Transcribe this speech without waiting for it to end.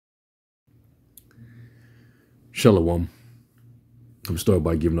Shalom. I'm starting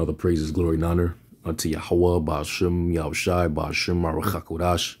by giving all the praises, glory, and honor unto Yahweh, Ba'ashem, Yahushai, Ba'ashem,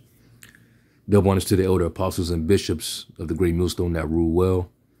 Maruchakodash. Double honors to the elder apostles and bishops of the great millstone that rule well.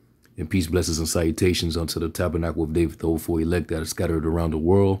 And peace, blessings, and salutations unto the tabernacle of David, the hopeful elect that are scattered around the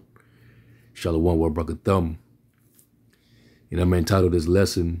world. Shalom, wa brakathum. And I'm entitled this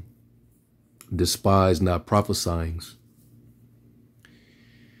lesson, Despise Not Prophesyings.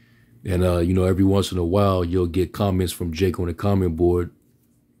 And, every once in a while, you'll get comments from Jake on the comment board,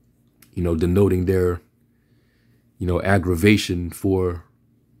 denoting their, aggravation for,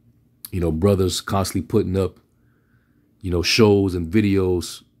 brothers constantly putting up, shows and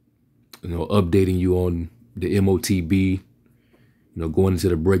videos, updating you on the MOTB, going into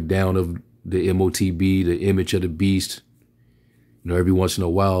the breakdown of the MOTB, the image of the beast. Every once in a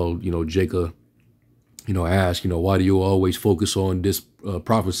while, Jake, ask, why do you always focus on this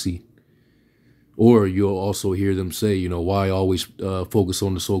prophecy? Or you'll also hear them say, why always focus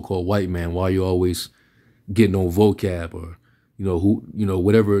on the so-called white man? Why you always getting on vocab or,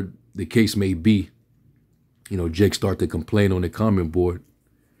 whatever the case may be. Jake start to complain on the comment board.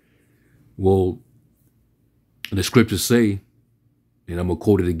 Well, the scriptures say, and I'm going to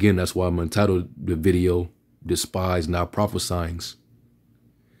quote it again. That's why I'm entitled the video, Despise Not Prophesyings.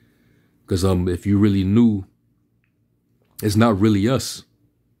 Because if you really knew, it's not really us.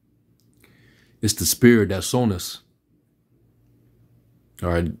 It's the spirit that's on us. All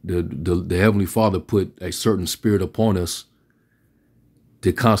right. The Heavenly Father put a certain spirit upon us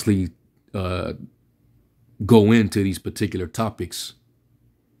to constantly go into these particular topics.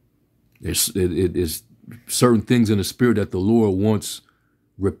 It is certain things in the spirit that the Lord wants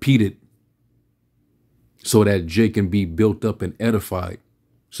repeated so that Jake can be built up and edified,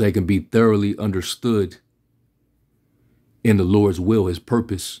 so they can be thoroughly understood in the Lord's will, his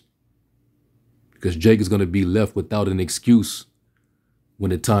purpose. Because Jake is going to be left without an excuse when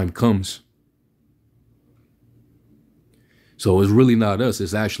the time comes. So it's really not us.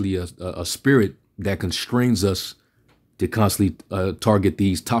 It's actually a spirit that constrains us to constantly target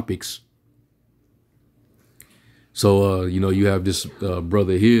these topics. So, you have this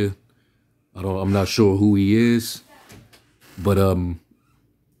brother here. I'm not sure who he is, but,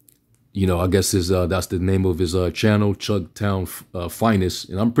 I guess that's the name of his channel, Chugtown Finest.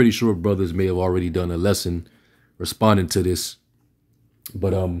 And I'm pretty sure brothers may have already done a lesson responding to this.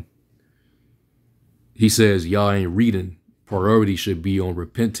 But he says, y'all ain't reading. Priority should be on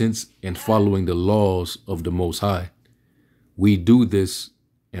repentance and following the laws of the Most High. We do this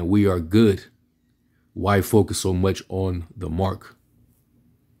and we are good. Why focus so much on the mark?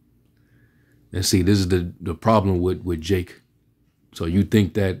 And see, this is the problem with Jake. So you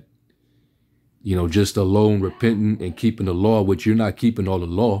think that, just alone repenting and keeping the law, which you're not keeping all the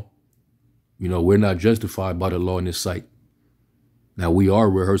law. We're not justified by the law in this sight. Now, we are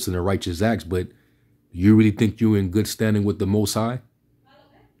rehearsing the righteous acts, but you really think you're in good standing with the Most High?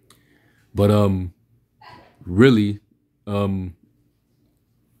 But really,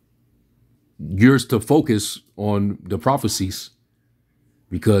 you're to focus on the prophecies,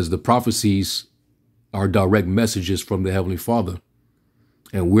 because the prophecies are direct messages from the Heavenly Father.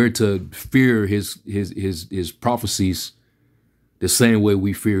 And we're to fear his prophecies the same way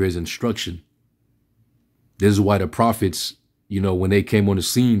we fear his instruction. This is why the prophets, when they came on the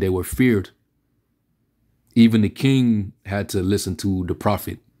scene, they were feared. Even the king had to listen to the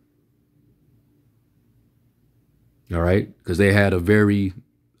prophet. All right? Because they had a very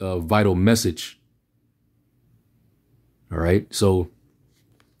vital message. All right? So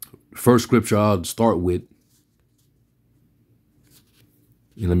first scripture I'll start with,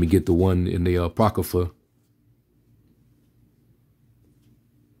 and let me get the one in the Apocrypha.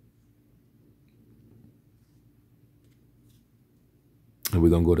 And we're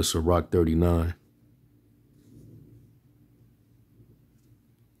going to go to Sirach 39.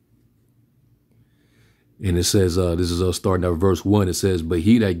 And it says, this is starting at verse 1. It says, but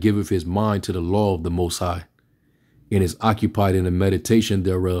he that giveth his mind to the law of the Most High and is occupied in the meditation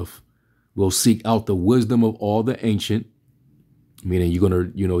thereof will seek out the wisdom of all the ancient. Meaning you're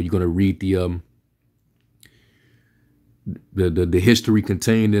gonna read the history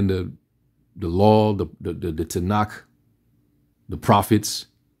contained in the law, the Tanakh, the prophets,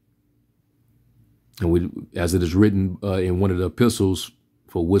 and as it is written in one of the epistles,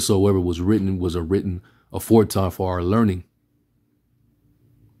 for whatsoever was written aforetime for our learning.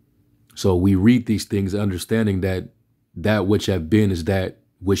 So we read these things understanding that which have been is that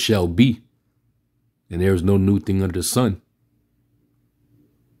which shall be, and there is no new thing under the sun.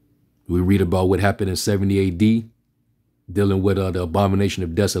 We read about what happened in 70 AD, dealing with the abomination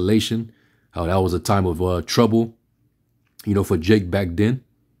of desolation, how that was a time of trouble, for Jake back then.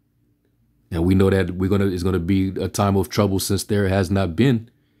 And we know that it's gonna be a time of trouble since there has not been,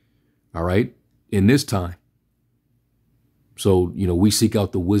 all right, in this time. So, we seek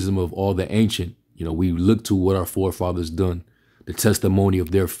out the wisdom of all the ancient. We look to what our forefathers done, the testimony of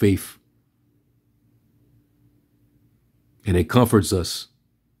their faith. And it comforts us.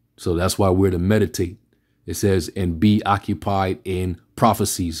 So that's why we're to meditate. It says, and be occupied in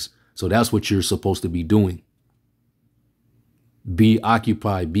prophecies. So that's what you're supposed to be doing. Be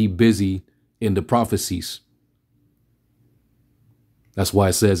occupied, be busy in the prophecies. That's why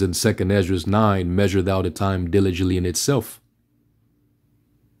it says in 2 Ezra 9, measure thou the time diligently in itself.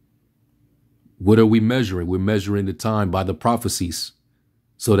 What are we measuring? We're measuring the time by the prophecies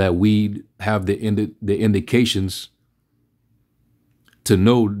so that we have the indications to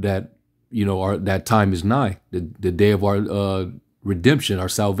know that, that time is nigh, the day of our redemption, our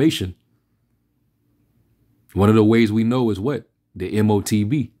salvation. One of the ways we know is what? The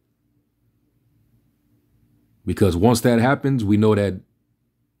MOTB. Because once that happens, we know that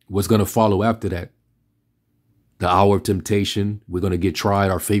what's going to follow after that. The hour of temptation, we're going to get tried.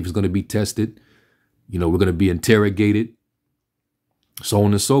 Our faith is going to be tested. We're going to be interrogated, so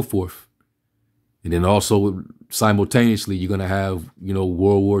on and so forth. And then also simultaneously, you're going to have, World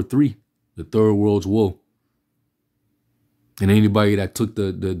War III, the Third World War. And anybody that took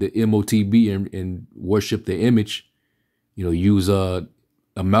the MOTB and worshiped the image, use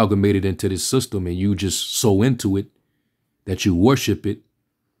amalgamated into this system, and you just so into it that you worship it,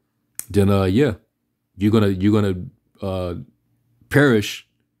 then you're gonna perish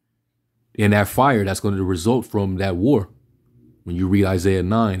in that fire that's going to result from that war. When you read Isaiah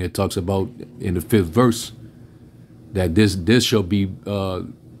 9, it talks about in the 5th verse that this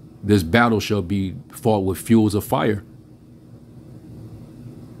battle shall be fought with fuels of fire.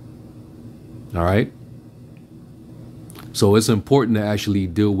 All right. So it's important to actually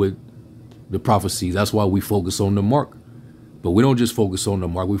deal with the prophecies. That's why we focus on the mark. But we don't just focus on the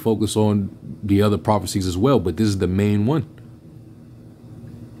mark. We focus on the other prophecies as well. But this is the main one.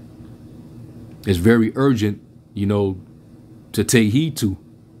 It's very urgent, to take heed to,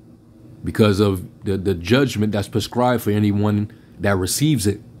 because of the judgment that's prescribed for anyone that receives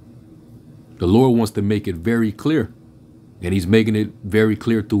it. The Lord wants to make it very clear, and he's making it very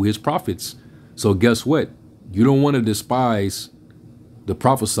clear through his prophets. So guess what? You don't want to despise the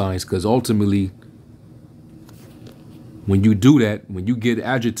prophesyings, because ultimately, when you do that, when you get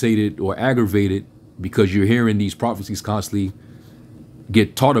agitated or aggravated because you're hearing these prophecies constantly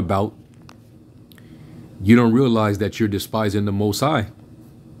get taught about, you don't realize that you're despising the Most High,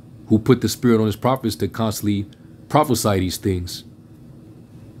 who put the Spirit on his prophets to constantly prophesy these things.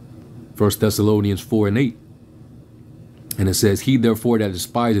 1 Thessalonians 4:8. And it says, he therefore that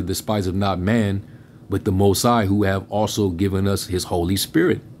despiseth not man, but the Most High, who have also given us his Holy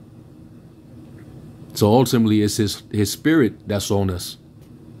Spirit. So ultimately, it's his Spirit that's on us.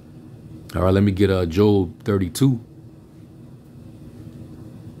 All right, let me get Job 32.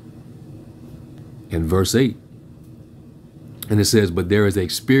 In verse 8. And it says, but there is a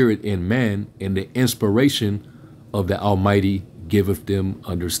spirit in man, and the inspiration of the Almighty giveth them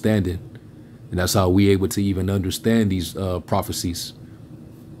understanding. And that's how we able to even understand these prophecies.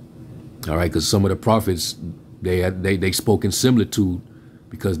 All right, because some of the prophets, they spoke in similitude,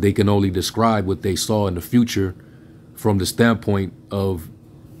 because they can only describe what they saw in the future from the standpoint of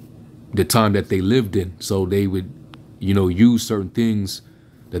the time that they lived in. So they would, use certain things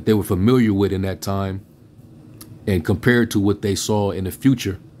that they were familiar with in that time and compare it to what they saw in the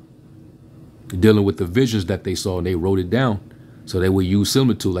future, dealing with the visions that they saw, and they wrote it down. So they would use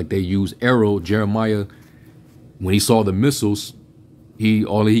similitude, like they use arrow. Jeremiah, when he saw the missiles,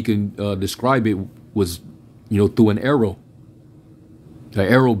 all he can describe it was, through an arrow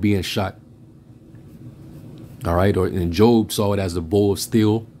being shot. All right. And Job saw it as a bow of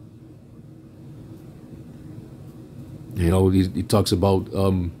steel. He talks about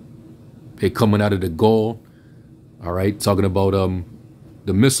it coming out of the gall. All right. Talking about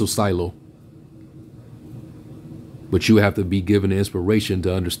the missile silo. But you have to be given the inspiration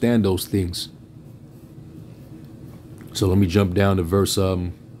to understand those things. So let me jump down to verse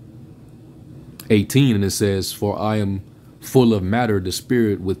 18. And it says, for I am full of matter, the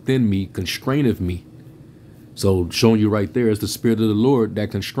spirit within me constraineth me. So showing you right there is the Spirit of the Lord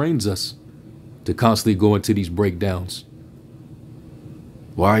that constrains us to constantly go into these breakdowns.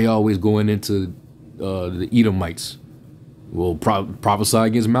 Why are you always going into the Edomites? Well, prophesy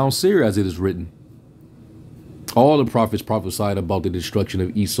against Mount Seir, as it is written. All the prophets prophesied about the destruction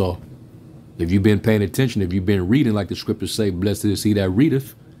of Esau. If you've been paying attention, if you've been reading, like the scriptures say, blessed is he that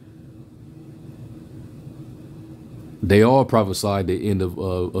readeth. They all prophesied the end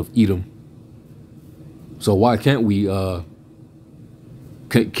of Edom. So why can't we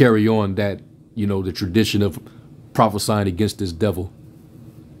carry on that, the tradition of prophesying against this devil?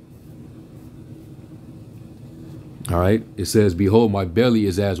 All right. It says, behold, my belly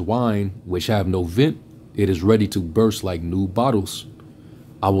is as wine, which have no vent. It is ready to burst like new bottles.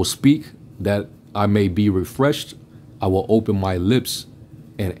 I will speak that I may be refreshed. I will open my lips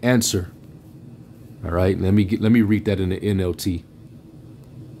and answer. All right. Let me read that in the NLT.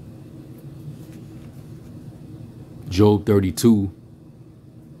 Job 32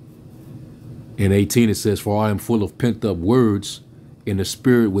 and 18, it says, for I am full of pent up words, and the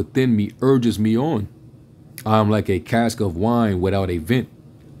spirit within me urges me on. I am like a cask of wine without a vent,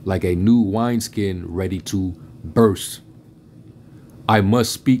 like a new wineskin ready to burst. I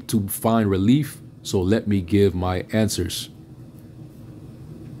must speak to find relief, so let me give my answers.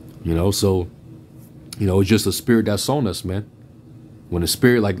 So, it's just a spirit that's on us, man. When the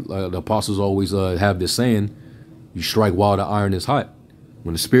spirit, like the apostles always have this saying, you strike while the iron is hot.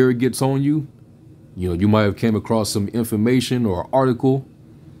 When the spirit gets on you, you might have came across some information or article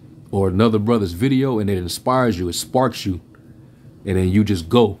or another brother's video, and it inspires you, it sparks you, and then you just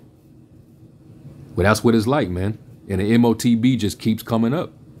go. Well, that's what it's like, man. And the MOTB just keeps coming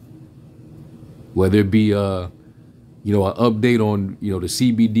up. Whether it be an update on the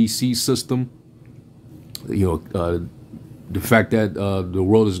CBDC system, the fact that the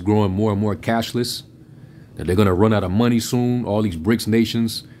world is growing more and more cashless, that they're gonna run out of money soon. All these BRICS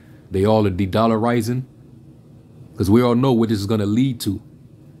nations, they all are de-dollarizing, because we all know what this is gonna lead to.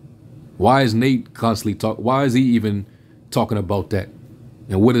 Why is Nate constantly why is he even talking about that?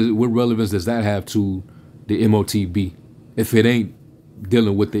 And what relevance does that have to the MOTB? If it ain't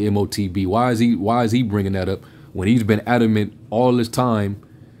dealing with the MOTB, why is he bringing that up when he's been adamant all this time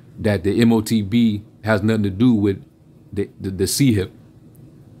that the MOTB has nothing to do with the CHIP,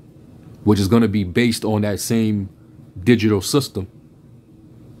 which is going to be based on that same digital system?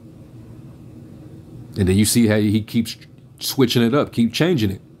 And then you see how he keeps switching it up, keep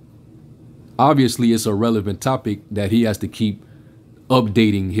changing it. Obviously, it's a relevant topic that he has to keep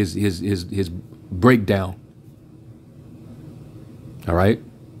updating his breakdown. All right.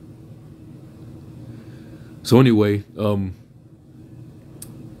 So anyway,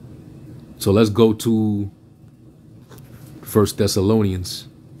 so let's go to 1 Thessalonians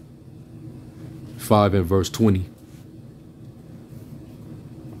 5 and verse 20.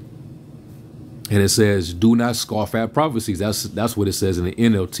 And it says, do not scoff at prophecies. That's what it says in the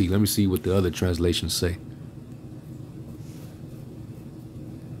NLT. Let me see what the other translations say.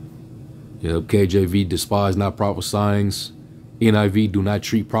 KJV, despise not prophesyings. NIV, do not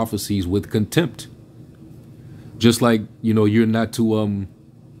treat prophecies with contempt. Just like, you're not to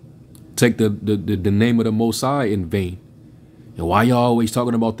take the name of the Most High in vain. And why y'all always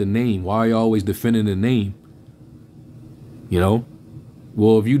talking about the name? Why are you always defending the name?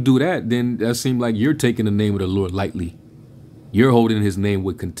 Well, if you do that, then that seems like you're taking the name of the Lord lightly. You're holding his name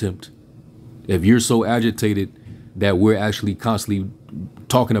with contempt. If you're so agitated that we're actually constantly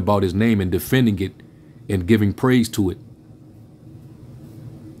talking about his name and defending it and giving praise to it.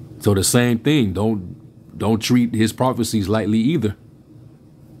 So the same thing, don't treat his prophecies lightly either.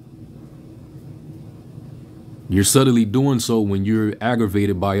 You're subtly doing so when you're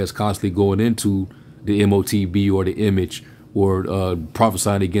aggravated by us constantly going into the MOTB or the image or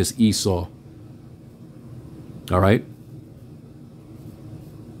prophesying against Esau. All right.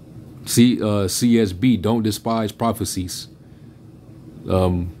 CSB, don't despise prophecies.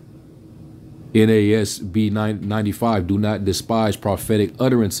 NASB 95, do not despise prophetic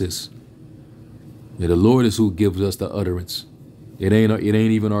utterances. Yeah, the Lord is who gives us the utterance. It ain't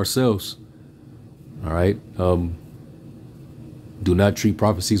even ourselves. All right. Do not treat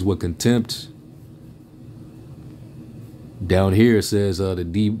prophecies with contempt. Down here it says the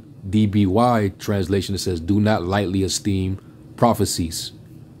DBY translation, it says, do not lightly esteem prophecies.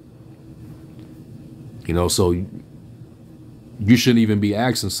 So you shouldn't even be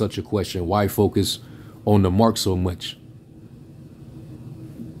asking such a question. Why focus on the mark so much?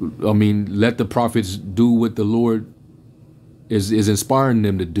 I mean, let the prophets do what the Lord is inspiring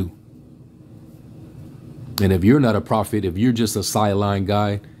them to do. And if you're not a prophet, if you're just a sideline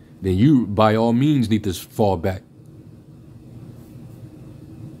guy, then you by all means need to fall back.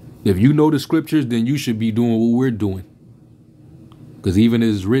 If you know the scriptures, then you should be doing what we're doing. Because even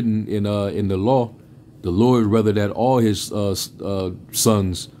as written in the law, the Lord rather that all his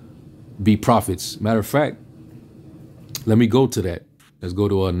sons be prophets. Matter of fact, let me go to that. Let's go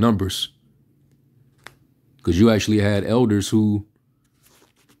to Numbers. Because you actually had elders who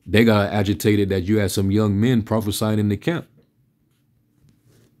they got agitated that you had some young men prophesying in the camp.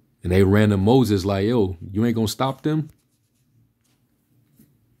 And they ran to Moses like, yo, you ain't gonna stop them?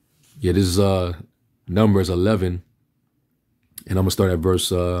 Yeah, this is Numbers 11. And I'm gonna start at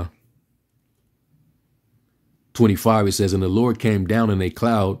verse 25. It says, and the Lord came down in a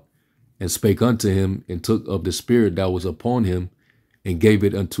cloud and spake unto him, and took of the spirit that was upon him, and gave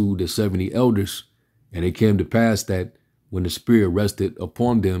it unto the 70 elders. And it came to pass that when the spirit rested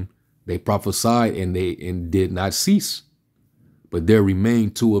upon them, they prophesied, and did not cease. But there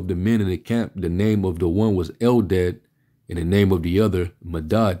remained 2 of the men in the camp. The name of the one was Eldad, and the name of the other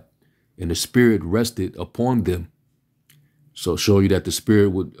Medad. And the spirit rested upon them. So show you that the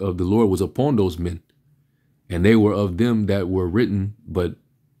spirit of the Lord was upon those men. And they were of them that were written, but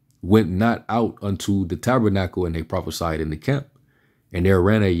went not out unto the tabernacle, and they prophesied in the camp. And there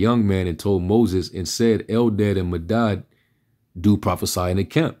ran a young man and told Moses and said, Eldad and Medad do prophesy in the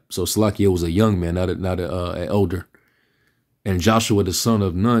camp. So Slakia was a young man, not an elder. And Joshua, the son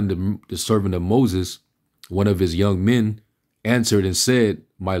of Nun, the servant of Moses, one of his young men, answered and said,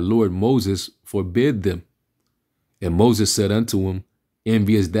 my Lord Moses forbid them. And Moses said unto him,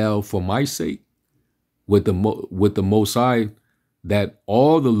 enviest thou for my sake with the Most High, that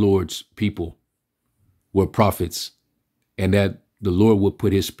all the Lord's people were prophets, and that the Lord would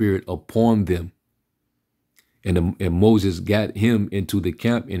put his spirit upon them? And Moses got him into the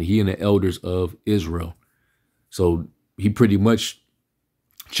camp, and he and the elders of Israel. So he pretty much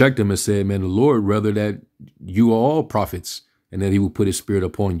checked him and said, man, the Lord rather that you are all prophets, and that he will put his spirit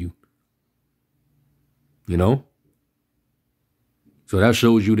upon you. You know? So that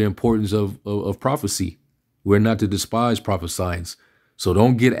shows you the importance of prophecy. We're not to despise prophesyings. So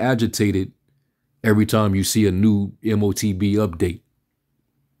don't get agitated every time you see a new MOTB update,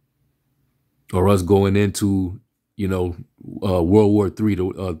 or us going into, World War III,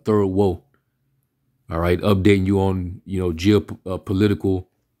 the third woe. All right. Updating you on, geopolitical,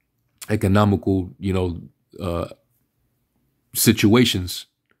 economical, situations.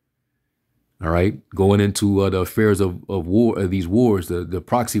 All right. Going into the affairs of war, these wars, the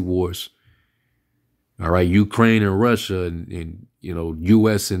proxy wars. All right. Ukraine and Russia, and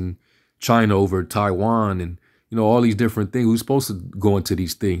U.S. and China over Taiwan, and, all these different things. We're supposed to go into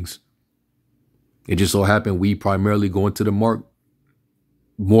these things. It just so happened we primarily go into the mark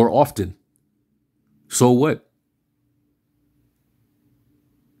more often. So what?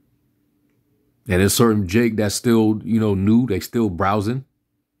 And there's certain Jake that's still, new. They still browsing.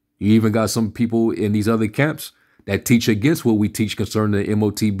 You even got some people in these other camps that teach against what we teach concerning the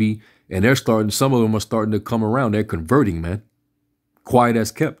MOTB. And some of them are starting to come around. They're converting, man. Quiet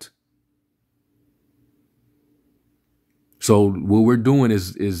as kept. So what we're doing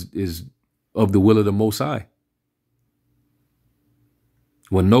is of the will of the Most High.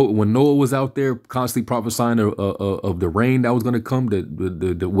 When Noah was out there constantly prophesying of the rain that was going to come,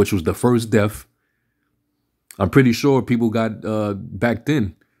 which was the first death, I'm pretty sure people got back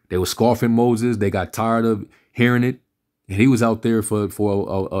then, they were scoffing Moses. They got tired of hearing it. And he was out there for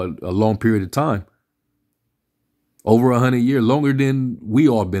a long period of time. Over 100 years, longer than we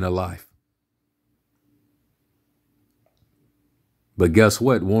all been alive. But guess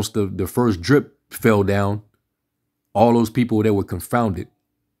what? Once the first drip fell down, all those people that were confounded.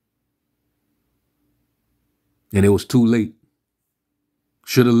 And it was too late.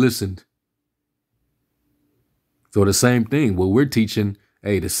 Should have listened. So the same thing, what we're teaching,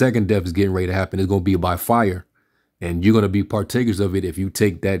 hey, the second death is getting ready to happen. It's going to be by fire. And you're going to be partakers of it if you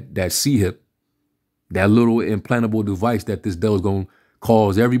take that C-hip, that little implantable device that this devil's going to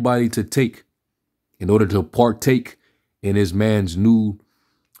cause everybody to take in order to partake in his man's new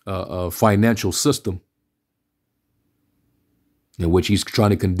financial system, in which he's trying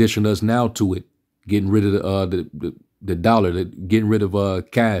to condition us now to it, getting rid of the dollar, getting rid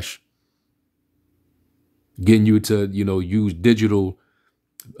of cash, getting you to, use digital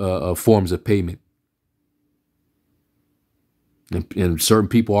forms of payment. And certain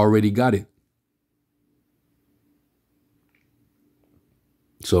people already got it.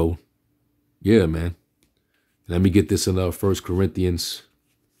 So, yeah, man. Let me get this in 1 Corinthians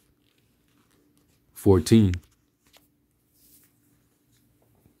 14.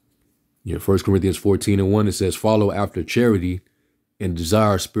 Yeah, 1 Corinthians 14:1, it says, follow after charity and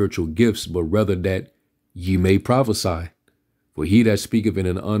desire spiritual gifts, but rather that ye may prophesy. For he that speaketh in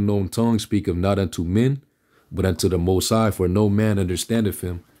an unknown tongue speaketh not unto men, but unto the Most High, for no man understandeth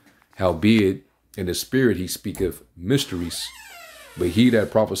him. Howbeit in the spirit he speaketh mysteries. But he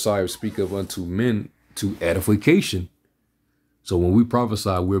that prophesieth speaketh unto men to edification. So when we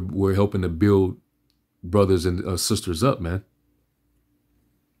prophesy, we're helping to build brothers and sisters up, man.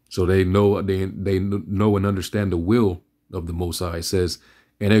 So they know they know and understand the will of the Most High. It says,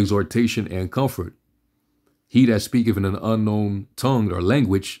 an exhortation and comfort. He that speaketh in an unknown tongue or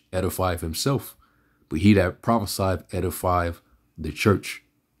language edifieth himself, but he that prophesieth edifieth the church.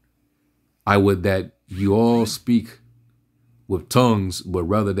 I would that you all speak with tongues, but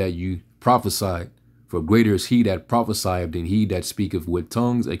rather that you prophesy. For greater is he that prophesieth than he that speaketh with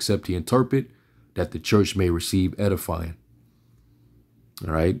tongues, except he interpret, that the church may receive edifying.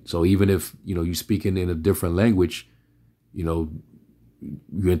 All right. So even if, you speaking in a different language, you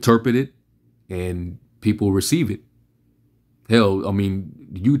interpret it and people receive it. Hell, I mean,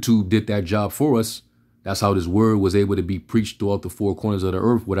 YouTube did that job for us. That's how this word was able to be preached throughout the four corners of the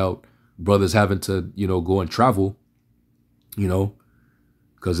earth without brothers having to, go and travel,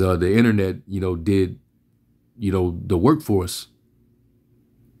 because the internet, did, the work for us.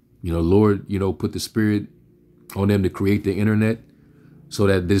 Lord, put the spirit on them to create the internet so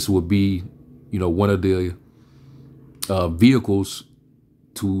that this would be, one of the vehicles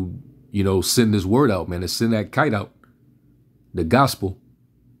to, send this word out, man, to send that kite out, the gospel.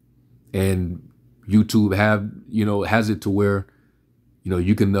 And YouTube has it to where,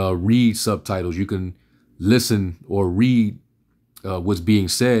 you can read subtitles, you can listen or read what's being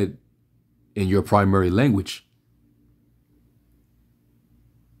said in your primary language.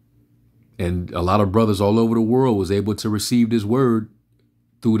 And a lot of brothers all over the world was able to receive this word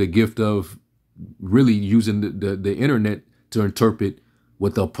through the gift of really using the internet to interpret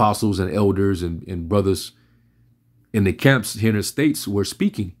what the apostles and elders and brothers in the camps here in the States were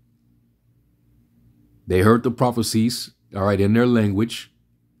speaking. They heard the prophecies, all right, in their language.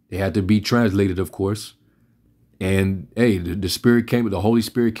 They had to be translated, of course. And hey, the Holy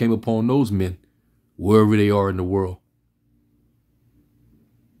Spirit came upon those men, wherever they are in the world.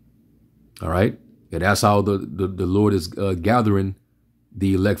 All right. And that's how the Lord is gathering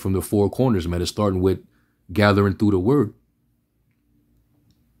the elect from the four corners, man. It's starting with gathering through the word.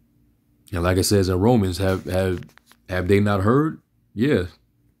 And like it says in Romans, have they not heard? Yeah.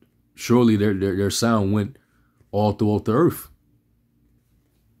 Surely their sound went all throughout the earth.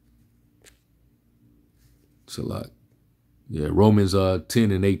 It's a lot. Yeah, Romans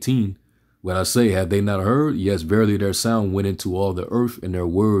 10 and 18. When I say, have they not heard? Yes, verily their sound went into all the earth, and their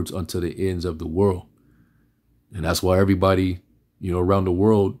words unto the ends of the world. And that's why everybody, around the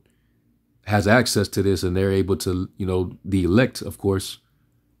world has access to this, and they're able to, the elect, of course,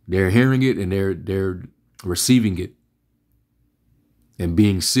 they're hearing it and they're receiving it and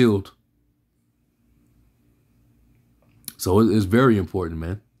being sealed. So it's very important,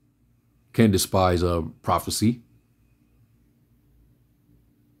 man. Can't despise prophecy.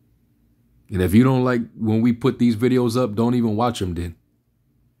 And if you don't like when we put these videos up, don't even watch them then.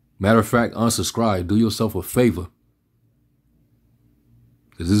 Matter of fact, unsubscribe. Do yourself a favor.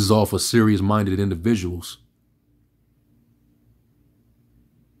 Because this is all for serious-minded individuals.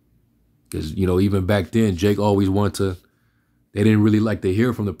 Because, even back then, Jake always wanted to, they didn't really like to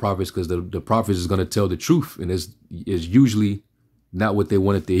hear from the prophets because the prophets is going to tell the truth. And it's usually not what they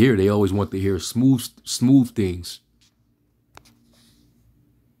wanted to hear. They always want to hear smooth things.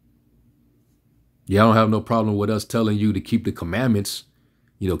 Yeah, I don't have no problem with us telling you to keep the commandments,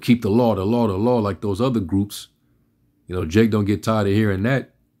 keep the law, like those other groups. Jake don't get tired of hearing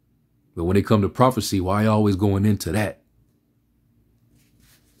that. But when it come to prophecy, why always going into that?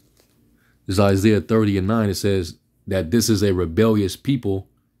 This is Isaiah 30 and 9. It says that this is a rebellious people,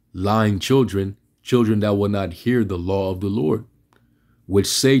 lying children that will not hear the law of the Lord, which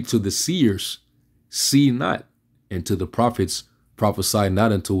say to the seers, see not, and to the prophets, prophesy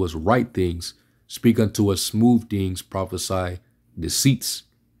not unto us right things. Speak unto us smooth things, prophesy deceits.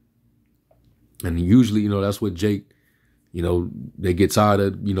 And usually, that's what Jake, they get tired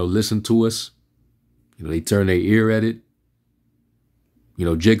of, listen to us. They turn their ear at it.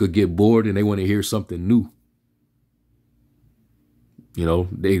 Jake will get bored and they want to hear something new.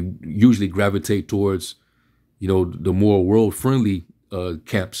 They usually gravitate towards, the more world-friendly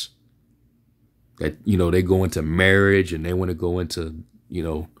camps. That, they go into marriage and they want to go into,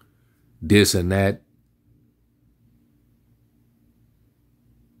 this and that.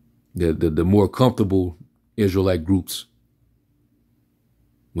 The more comfortable Israelite groups.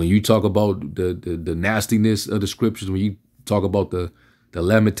 When you talk about the nastiness of the scriptures, when you talk about the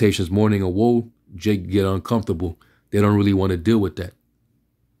lamentations, mourning and woe, Jake get uncomfortable. They don't really want to deal with that.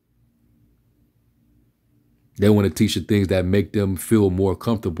 They want to teach the things that make them feel more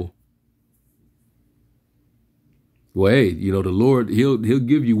comfortable. Well, hey, the Lord, he'll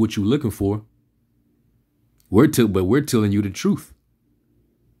give you what you're looking for. But we're telling you the truth.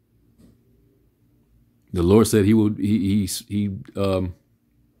 The Lord said he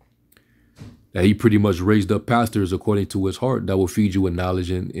That he pretty much raised up pastors according to his heart that will feed you with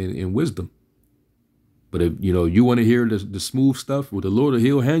knowledge and wisdom. But if you want to hear the smooth stuff with the Lord,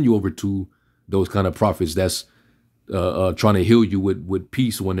 he'll hand you over to those kind of prophets that's trying to heal you with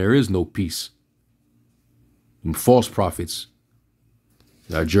peace when there is no peace. And false prophets.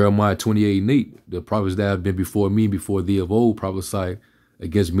 Jeremiah 28:8, the prophets that have been before me, before thee of old, prophesied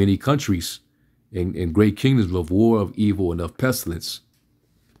against many countries and great kingdoms of war, of evil, and of pestilence.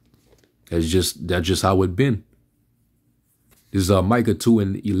 That's just how it been. This is Micah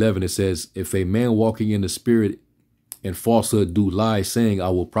 2:11. It says, if a man walking in the spirit and falsehood do lie, saying, I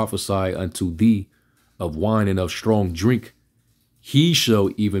will prophesy unto thee of wine and of strong drink, he shall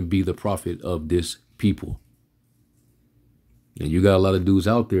even be the prophet of this people. And you got a lot of dudes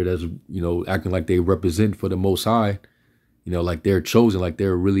out there that's, acting like they represent for the Most High, like they're chosen, like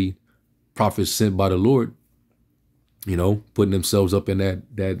they're really prophets sent by the Lord, putting themselves up in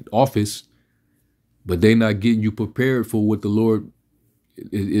that office, but they not getting you prepared for what the Lord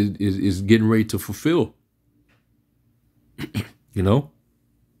is getting ready to fulfill.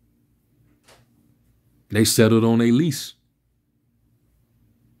 They settled on a lease.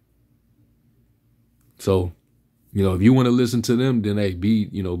 So, if you want to listen to them, then hey,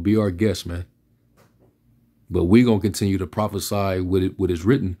 be our guest, man. But we're gonna continue to prophesy what is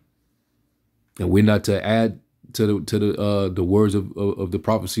written, and we're not to add to the words of the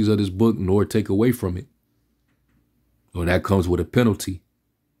prophecies of this book, nor take away from it. Or that comes with a penalty.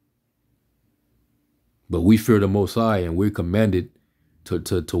 But we fear the Most High, and we're commanded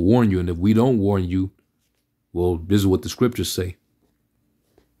to warn you. And if we don't warn you, well, this is what the scriptures say.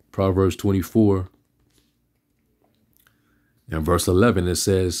 Proverbs 24 and verse 11, it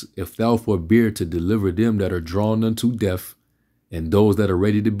says, if thou forbear to deliver them that are drawn unto death, and those that are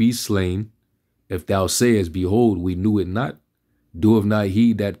ready to be slain, if thou sayest, behold, we knew it not, doeth not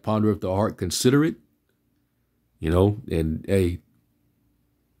he that pondereth the heart consider it? And hey,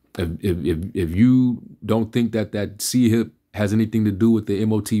 if you don't think that C-hip has anything to do with the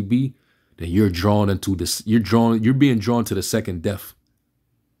MOTB, then you're drawn into this. You're being drawn to the second death.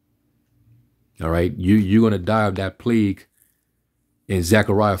 All right, you're gonna die of that plague in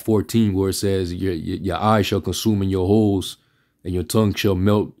Zechariah 14, where it says your eyes shall consume in your holes, and your tongue shall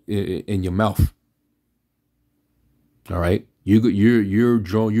melt in your mouth. All right, you're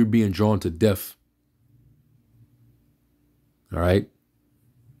being drawn to death. All right.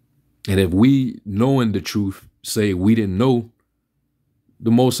 And if we, knowing the truth, say we didn't know,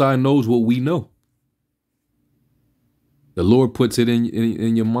 the Most High knows what we know. The Lord puts it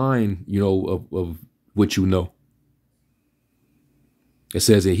in your mind, of what you know. It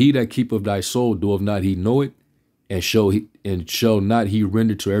says, and he that keepeth thy soul, doeth not he know it, and shall not he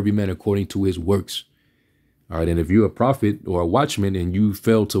render to every man according to his works. All right. And if you're a prophet or a watchman and you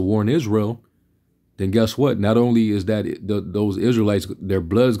fail to warn Israel, then guess what? Not only is that those Israelites, their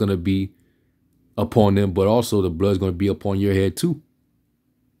blood is going to be upon them, but also the blood is going to be upon your head too.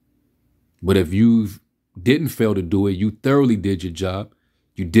 But if you didn't fail to do it, you thoroughly did your job,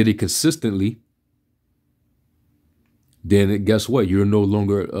 you did it consistently, then guess what? You're no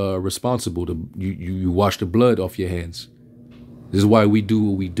longer responsible. You wash the blood off your hands. This is why we do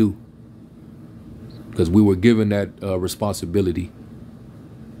what we do, because we were given that responsibility.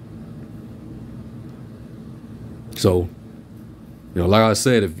 So, like I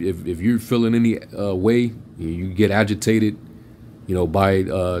said, if you're feeling any way, you get agitated,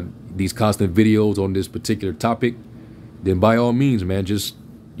 by these constant videos on this particular topic, then by all means, man, just,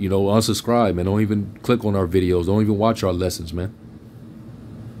 unsubscribe, man. Don't even click on our videos. Don't even watch our lessons, man.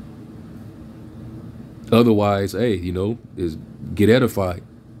 Otherwise, hey, is get edified.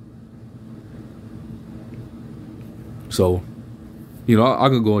 So, I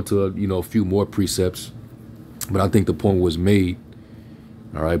can go into, a few more precepts, but I think the point was made.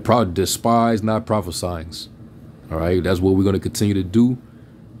 All right. Despise not prophesyings. All right. That's what we're going to continue to do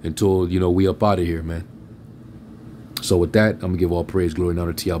until, we up out of here, man. So with that, I'm going to give all praise, glory, and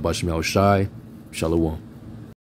honor to Yahweh Shai. Shalom.